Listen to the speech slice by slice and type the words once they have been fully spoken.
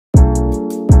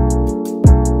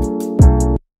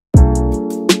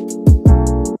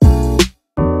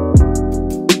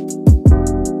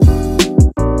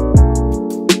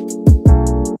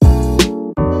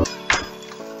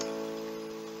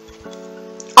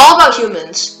All about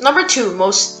humans. Number 2,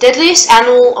 most deadliest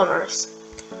animal on Earth.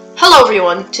 Hello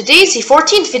everyone, today is the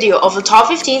 14th video of the top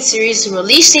 15 series in the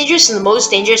least dangerous and the most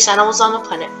dangerous animals on the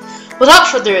planet. Without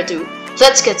further ado,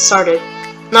 let's get started.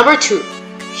 Number 2,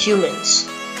 humans.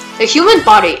 The human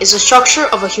body is the structure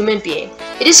of a human being.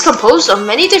 It is composed of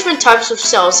many different types of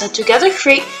cells that together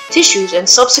create tissues and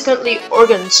subsequently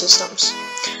organ systems.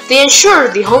 They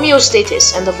ensure the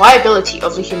homeostasis and the viability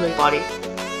of the human body.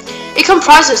 It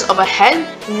comprises of a head,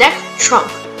 neck,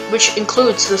 trunk, which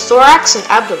includes the thorax and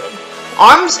abdomen,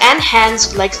 arms and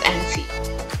hands, legs and feet.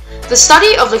 The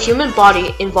study of the human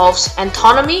body involves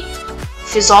anatomy,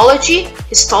 physiology,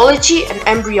 histology, and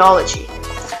embryology.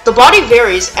 The body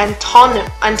varies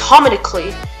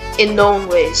anatomically in known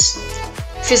ways.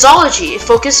 Physiology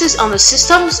focuses on the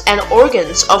systems and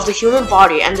organs of the human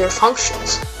body and their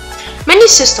functions. Many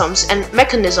systems and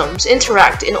mechanisms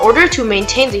interact in order to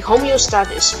maintain the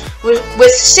homeostasis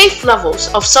with safe levels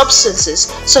of substances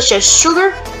such as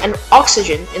sugar and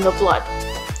oxygen in the blood.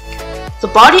 The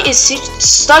body is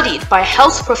studied by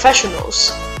health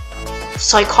professionals,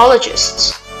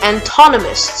 psychologists,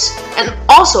 anatomists, and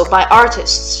also by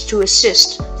artists to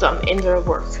assist them in their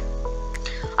work.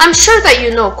 I'm sure that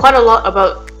you know quite a lot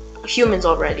about humans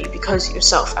already because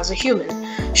yourself, as a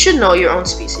human, should know your own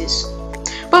species.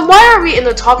 But why are we in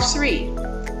the top 3?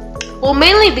 Well,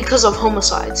 mainly because of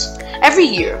homicides. Every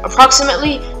year,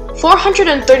 approximately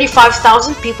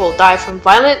 435,000 people die from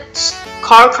violence,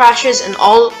 car crashes, and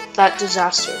all that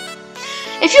disaster.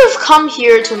 If you have come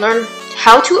here to learn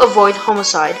how to avoid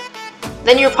homicide,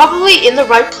 then you're probably in the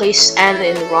right place and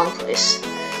in the wrong place.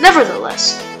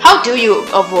 Nevertheless, how do you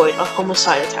avoid a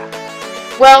homicide attack?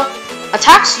 Well,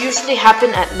 attacks usually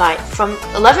happen at night from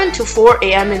 11 to 4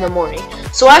 a.m. in the morning,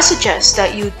 so I suggest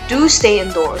that you do stay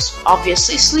indoors,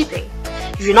 obviously sleeping.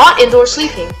 If you're not indoors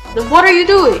sleeping, then what are you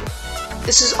doing?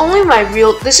 This is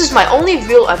my only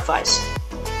real advice.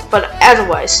 But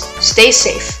otherwise, stay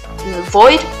safe and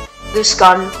avoid this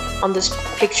gun on this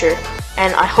picture,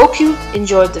 and I hope you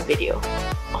enjoyed the video.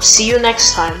 I'll see you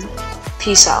next time.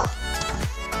 Peace out.